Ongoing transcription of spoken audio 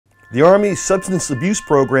The Army Substance Abuse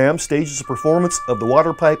Program stages a performance of The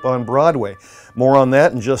Water Pipe on Broadway. More on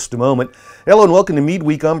that in just a moment. Hello and welcome to Meade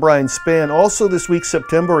Week. I'm Brian Spann. Also this week,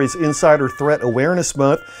 September is Insider Threat Awareness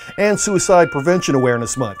Month and Suicide Prevention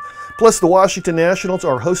Awareness Month. Plus, the Washington Nationals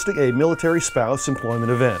are hosting a military spouse employment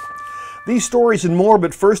event. These stories and more,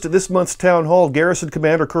 but first at this month's Town Hall, Garrison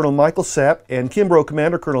Commander Colonel Michael Sept and Kimbrough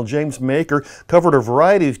Commander Colonel James Maker covered a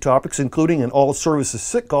variety of topics, including an all-services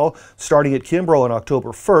sick call starting at Kimbrough on October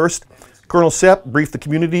 1st. Colonel Sept briefed the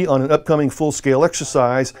community on an upcoming full-scale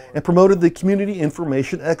exercise and promoted the Community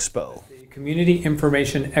Information Expo. The Community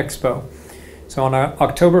Information Expo. So on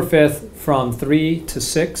October 5th from 3 to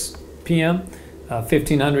 6 p.m.,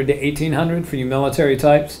 1500 to 1800 for you military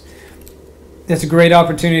types. It's a great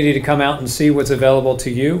opportunity to come out and see what's available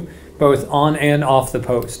to you, both on and off the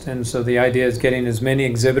post. And so the idea is getting as many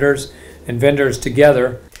exhibitors and vendors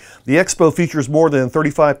together. The expo features more than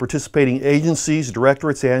 35 participating agencies,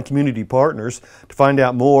 directorates, and community partners. To find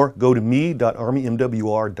out more, go to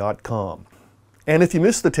meade.armymwr.com. And if you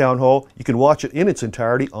missed the town hall, you can watch it in its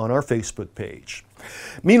entirety on our Facebook page.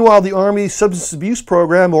 Meanwhile, the Army Substance Abuse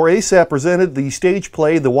Program, or ASAP, presented the stage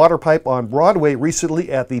play The Water Pipe on Broadway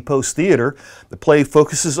recently at the Post Theater. The play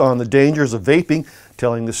focuses on the dangers of vaping,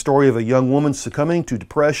 telling the story of a young woman succumbing to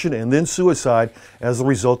depression and then suicide as a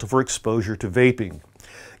result of her exposure to vaping.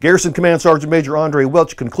 Garrison Command Sergeant Major Andre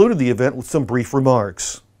Welch concluded the event with some brief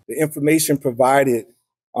remarks. The information provided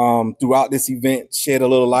throughout this event shed a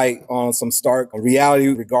little light on some stark reality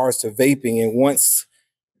in regards to vaping, and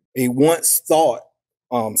a once thought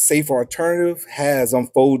safer alternative has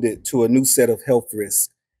unfolded to a new set of health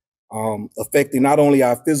risks, affecting not only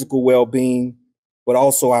our physical well-being, but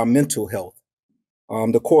also our mental health.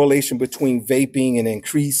 The correlation between vaping and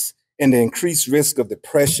the increased risk of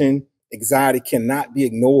depression, anxiety cannot be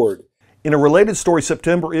ignored. In a related story,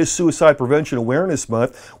 September is Suicide Prevention Awareness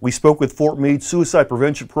Month. We spoke with Fort Meade Suicide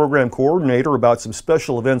Prevention Program Coordinator about some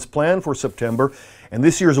special events planned for September, and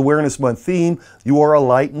this year's Awareness Month theme, You Are a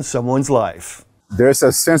Light in Someone's Life. There's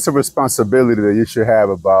a sense of responsibility that you should have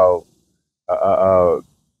about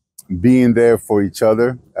being there for each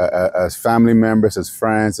other as family members, as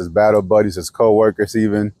friends, as battle buddies, as co-workers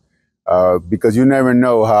even, because you never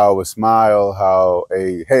know how a smile, how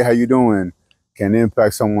a, hey, how you doing, can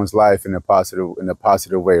impact someone's life in a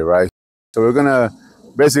positive way, right? So we're gonna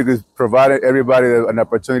basically provide everybody an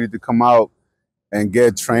opportunity to come out and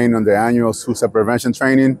get trained on the annual suicide prevention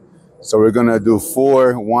training. So we're gonna do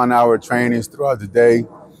 4 one-hour trainings throughout the day.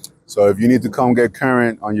 So if you need to come get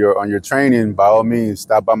current on your training, by all means,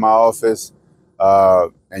 stop by my office,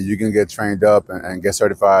 and you can get trained up and get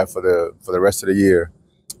certified for the rest of the year.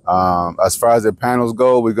 As far as the panels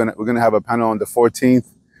go, we're gonna have a panel on the 14th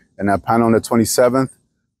and a panel on the 27th.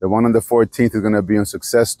 The one on the 14th is gonna be on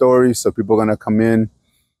success stories. So people are gonna come in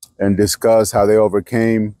and discuss how they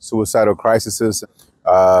overcame suicidal crises.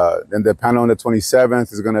 Then the panel on the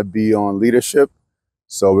 27th is gonna be on leadership.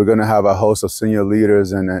 So we're gonna have a host of senior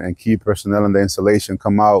leaders and key personnel in the installation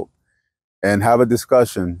come out and have a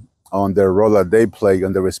discussion on their role that they play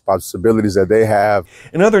and the responsibilities that they have.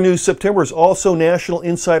 In other news, September is also National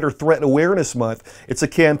Insider Threat Awareness Month. It's a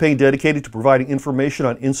campaign dedicated to providing information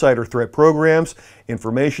on insider threat programs,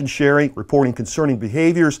 information sharing, reporting concerning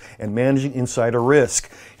behaviors, and managing insider risk.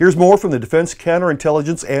 Here's more from the Defense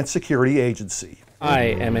Counterintelligence and Security Agency. I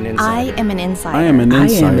am an insider. I am an insider. I am an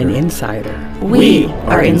insider. I am an insider. We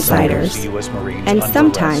are insiders. And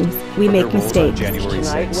sometimes we make mistakes.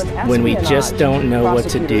 When we just don't know what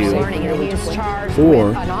to do. Or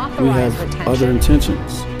we have other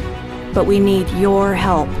intentions. But we need your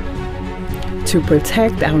help. To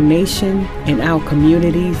protect our nation and our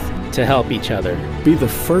communities. To help each other. Be the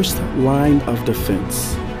first line of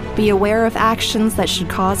defense. Be aware of actions that should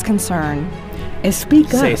cause concern. And speak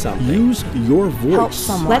up. Say something. Use your voice. Help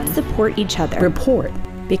someone. Let's support each other. Report.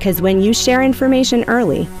 Because when you share information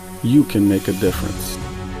early, you can make a difference.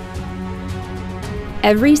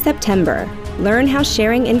 Every September, learn how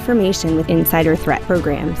sharing information with insider threat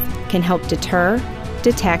programs can help deter,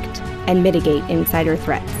 detect, and mitigate insider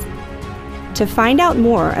threats. To find out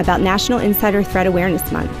more about National Insider Threat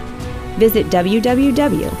Awareness Month, visit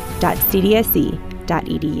www.cdse.edu.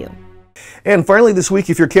 And finally this week,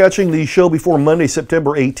 if you're catching the show before Monday,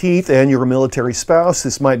 September 18th, and you're a military spouse,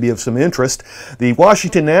 this might be of some interest. The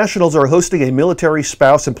Washington Nationals are hosting a military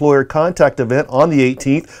spouse employer contact event on the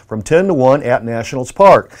 18th from 10 to 1 at Nationals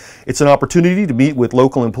Park. It's an opportunity to meet with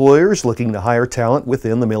local employers looking to hire talent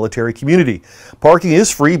within the military community. Parking is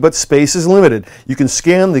free, but space is limited. You can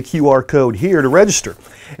scan the QR code here to register.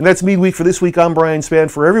 And that's Meade Week for this week. I'm Brian Spann.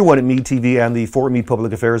 For everyone at Meade TV and the Fort Meade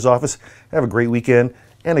Public Affairs Office, have a great weekend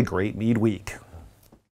and a great Meade Week.